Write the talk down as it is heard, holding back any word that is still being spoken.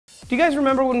Do you guys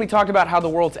remember when we talked about how the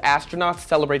world's astronauts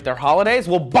celebrate their holidays?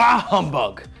 Well, bah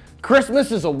humbug!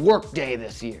 Christmas is a work day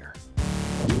this year.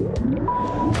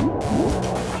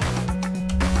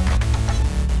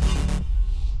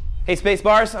 Hey Space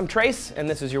Bars, I'm Trace, and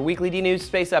this is your weekly D-News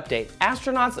Space Update.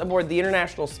 Astronauts aboard the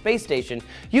International Space Station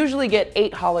usually get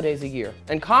 8 holidays a year,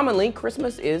 and commonly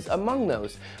Christmas is among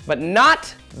those, but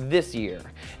not this year.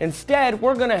 Instead,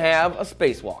 we're gonna have a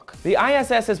spacewalk. The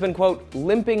ISS has been, quote,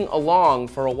 limping along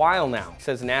for a while now,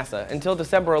 says NASA, until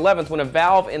December 11th when a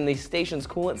valve in the station's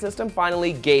coolant system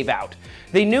finally gave out.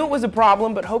 They knew it was a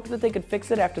problem, but hoped that they could fix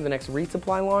it after the next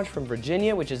resupply launch from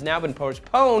Virginia, which has now been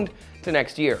postponed to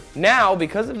next year. Now,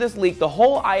 because of this leak, the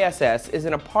whole ISS is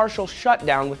in a partial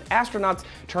shutdown with astronauts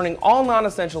turning all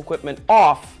non-essential equipment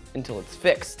off until it's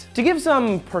fixed. To give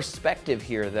some perspective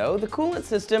here though, the coolant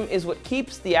system is what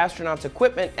keeps the astronauts'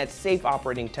 equipment at safe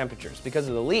operating temperatures. Because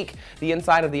of the leak, the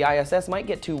inside of the ISS might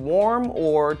get too warm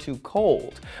or too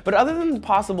cold. But other than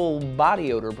possible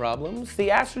body odor problems, the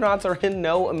astronauts are in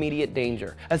no immediate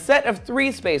danger. A set of 3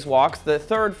 spacewalks, the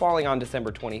third falling on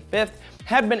December 25th,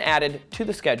 have been added to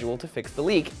the schedule to fix the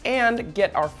leak and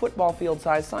get our football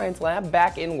field-sized science lab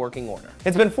back in working order.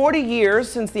 It's been 40 years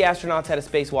since the astronauts had a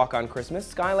spacewalk on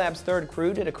Christmas. Skylab's third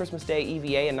crew did a Christmas Day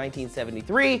EVA in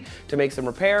 1973 to make some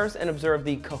repairs and observe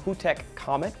the Kohoutek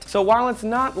comet. So while it's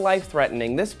not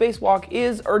life-threatening, this spacewalk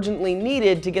is urgently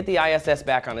needed to get the ISS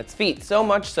back on its feet. So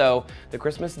much so, the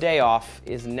Christmas day off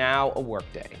is now a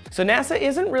workday. So NASA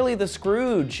isn't really the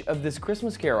Scrooge of this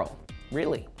Christmas carol,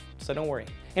 really. So don't worry.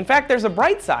 In fact, there's a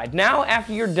bright side. Now,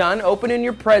 after you're done opening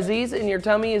your prezzies and your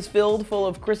tummy is filled full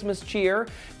of Christmas cheer,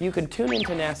 you can tune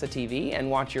into NASA TV and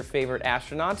watch your favorite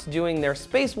astronauts doing their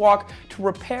spacewalk to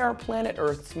repair planet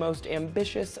Earth's most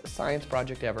ambitious science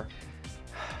project ever.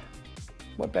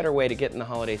 What better way to get in the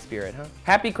holiday spirit, huh?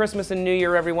 Happy Christmas and New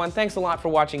Year, everyone. Thanks a lot for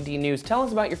watching D-News. Tell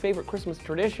us about your favorite Christmas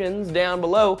traditions down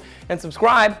below and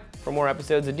subscribe for more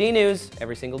episodes of D-News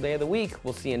every single day of the week.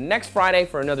 We'll see you next Friday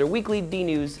for another weekly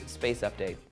D-News Space Update.